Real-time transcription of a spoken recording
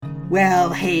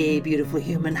Well, hey, beautiful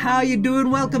human, how you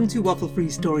doing? Welcome to Waffle-Free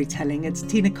Storytelling. It's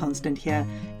Tina Constant here.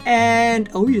 And,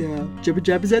 oh yeah, Jibber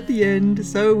Jab is at the end.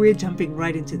 So we're jumping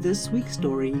right into this week's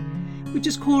story, which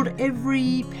is called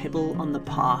Every Pebble on the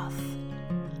Path.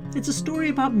 It's a story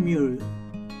about Muriel.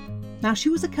 Now, she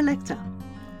was a collector.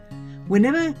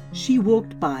 Whenever she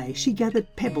walked by, she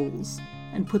gathered pebbles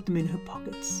and put them in her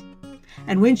pockets.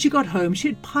 And when she got home,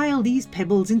 she'd pile these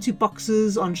pebbles into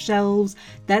boxes on shelves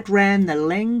that ran the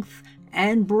length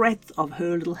and breadth of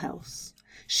her little house.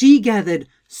 She gathered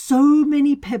so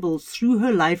many pebbles through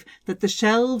her life that the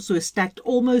shelves were stacked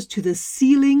almost to the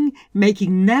ceiling,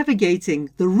 making navigating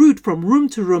the route from room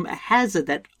to room a hazard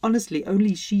that honestly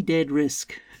only she dared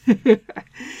risk.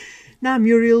 Now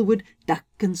Muriel would duck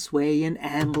and sway and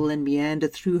amble and meander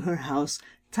through her house,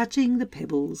 touching the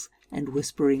pebbles and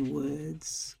whispering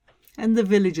words. And the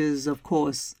villagers, of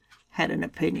course, had an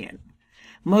opinion.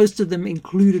 Most of them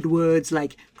included words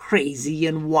like crazy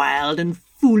and wild and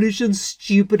foolish and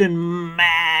stupid and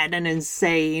mad and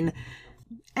insane.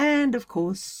 And, of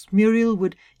course, Muriel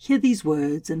would hear these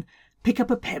words and pick up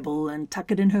a pebble and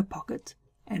tuck it in her pocket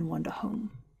and wander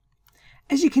home.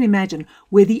 As you can imagine,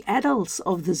 where the adults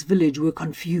of this village were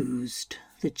confused,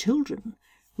 the children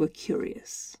were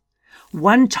curious.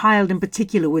 One child in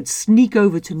particular would sneak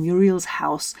over to Muriel's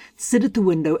house, sit at the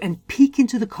window, and peek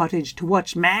into the cottage to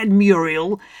watch Mad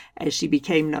Muriel, as she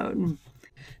became known.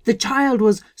 The child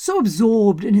was so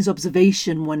absorbed in his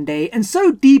observation one day, and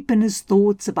so deep in his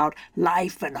thoughts about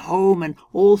life and home and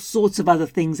all sorts of other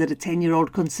things that a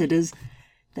 10-year-old considers,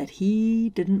 that he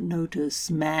didn't notice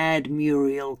Mad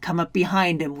Muriel come up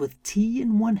behind him with tea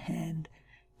in one hand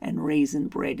and raisin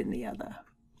bread in the other.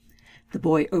 The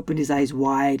boy opened his eyes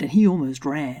wide, and he almost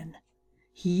ran.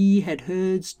 He had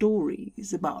heard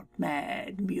stories about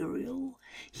Mad Muriel.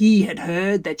 He had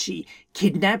heard that she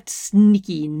kidnapped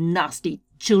sneaky, nasty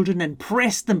children and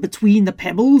pressed them between the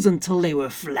pebbles until they were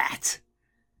flat.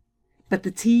 But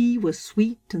the tea was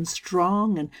sweet and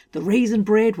strong, and the raisin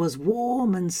bread was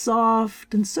warm and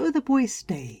soft, and so the boy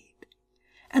stayed.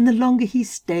 And the longer he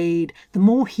stayed, the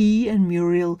more he and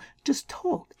Muriel just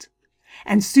talked.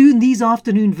 And soon these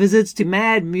afternoon visits to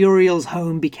Mad Muriel's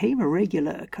home became a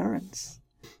regular occurrence.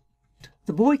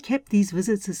 The boy kept these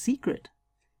visits a secret.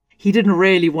 He didn't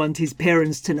really want his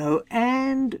parents to know,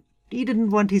 and he didn't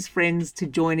want his friends to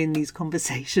join in these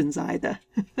conversations either.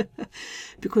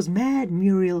 Because Mad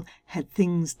Muriel had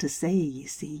things to say, you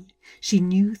see. She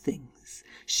knew things.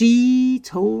 She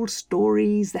told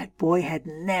stories that boy had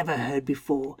never heard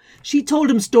before. She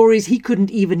told him stories he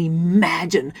couldn't even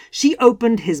imagine. She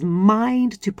opened his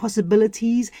mind to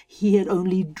possibilities he had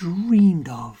only dreamed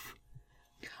of.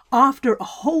 After a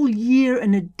whole year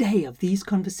and a day of these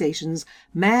conversations,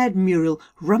 Mad Muriel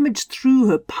rummaged through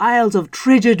her piles of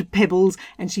treasured pebbles,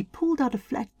 and she pulled out a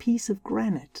flat piece of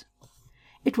granite.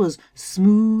 It was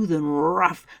smooth and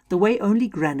rough, the way only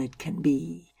granite can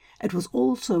be. It was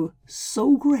also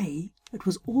so grey it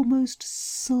was almost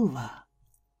silver.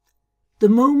 "The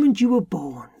moment you were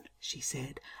born," she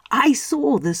said, "I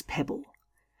saw this pebble,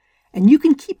 and you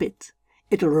can keep it.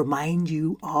 It'll remind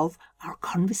you of our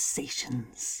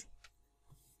conversations."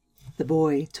 The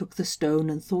boy took the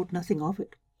stone and thought nothing of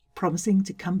it, promising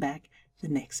to come back the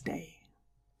next day.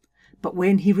 But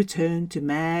when he returned to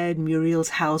Mad Muriel's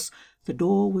house, the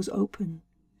door was open.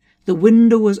 The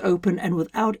window was open, and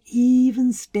without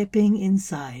even stepping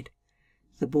inside,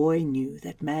 the boy knew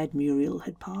that Mad Muriel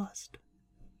had passed.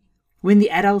 When the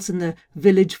adults in the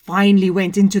village finally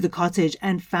went into the cottage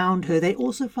and found her, they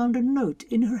also found a note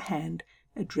in her hand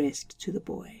addressed to the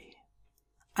boy.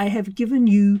 "I have given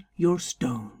you your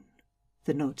stone,"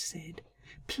 the note said.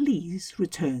 "Please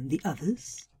return the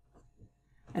others."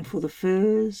 And for the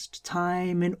first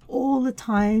time in all the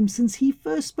time since he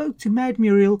first spoke to Mad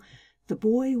Muriel, the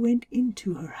boy went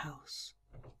into her house.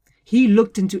 He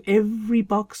looked into every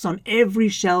box on every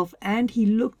shelf, and he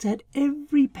looked at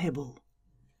every pebble.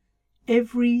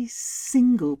 Every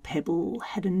single pebble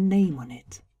had a name on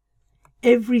it.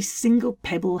 Every single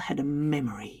pebble had a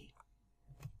memory.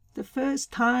 "The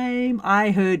first time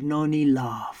I heard Noni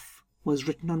laugh" was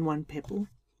written on one pebble.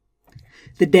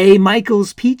 "The day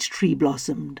Michael's peach tree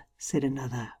blossomed," said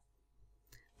another.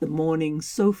 "The morning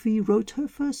Sophie wrote her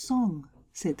first song,"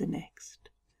 said the next.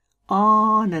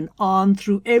 On and on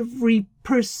through every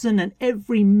person and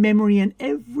every memory and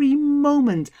every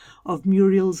moment of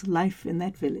Muriel's life in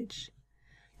that village.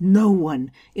 No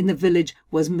one in the village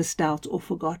was missed out or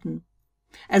forgotten.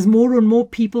 As more and more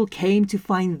people came to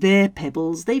find their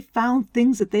pebbles, they found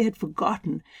things that they had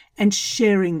forgotten, and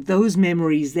sharing those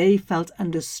memories, they felt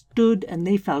understood and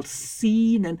they felt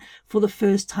seen, and for the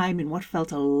first time in what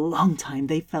felt a long time,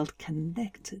 they felt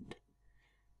connected.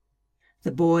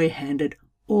 The boy handed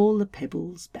all the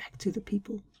pebbles back to the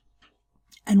people.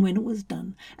 And when it was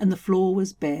done and the floor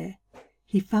was bare,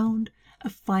 he found a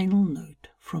final note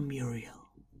from Muriel.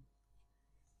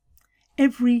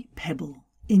 "Every pebble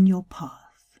in your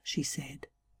path," she said,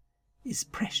 "is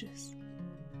precious."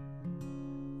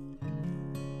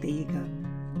 There you go.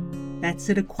 That's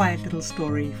it, a quiet little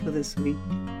story for this week.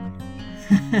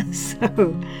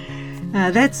 So,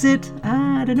 that's it.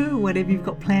 I don't know, whatever you've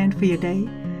got planned for your day.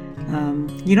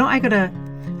 I got a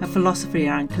philosophy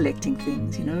around collecting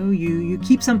things. You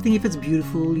keep something if it's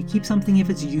beautiful, you keep something if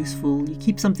it's useful, you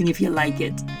keep something if you like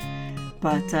it.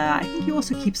 But I think you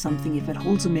also keep something if it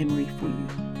holds a memory for you.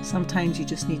 Sometimes you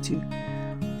just need to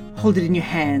hold it in your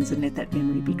hands and let that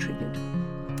memory be triggered.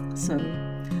 So,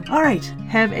 all right,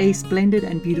 have a splendid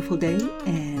and beautiful day,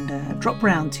 and drop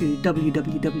around to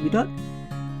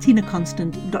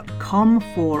www.tinaconstant.com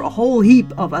for a whole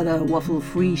heap of other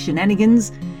waffle-free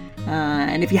shenanigans.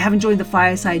 And if you haven't joined the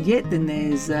fireside yet, then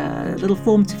there's a little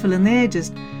form to fill in there.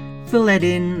 Just fill that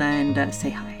in and say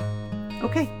hi.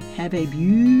 Okay, have a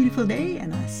beautiful day,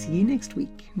 and I'll see you next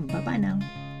week. Bye-bye now.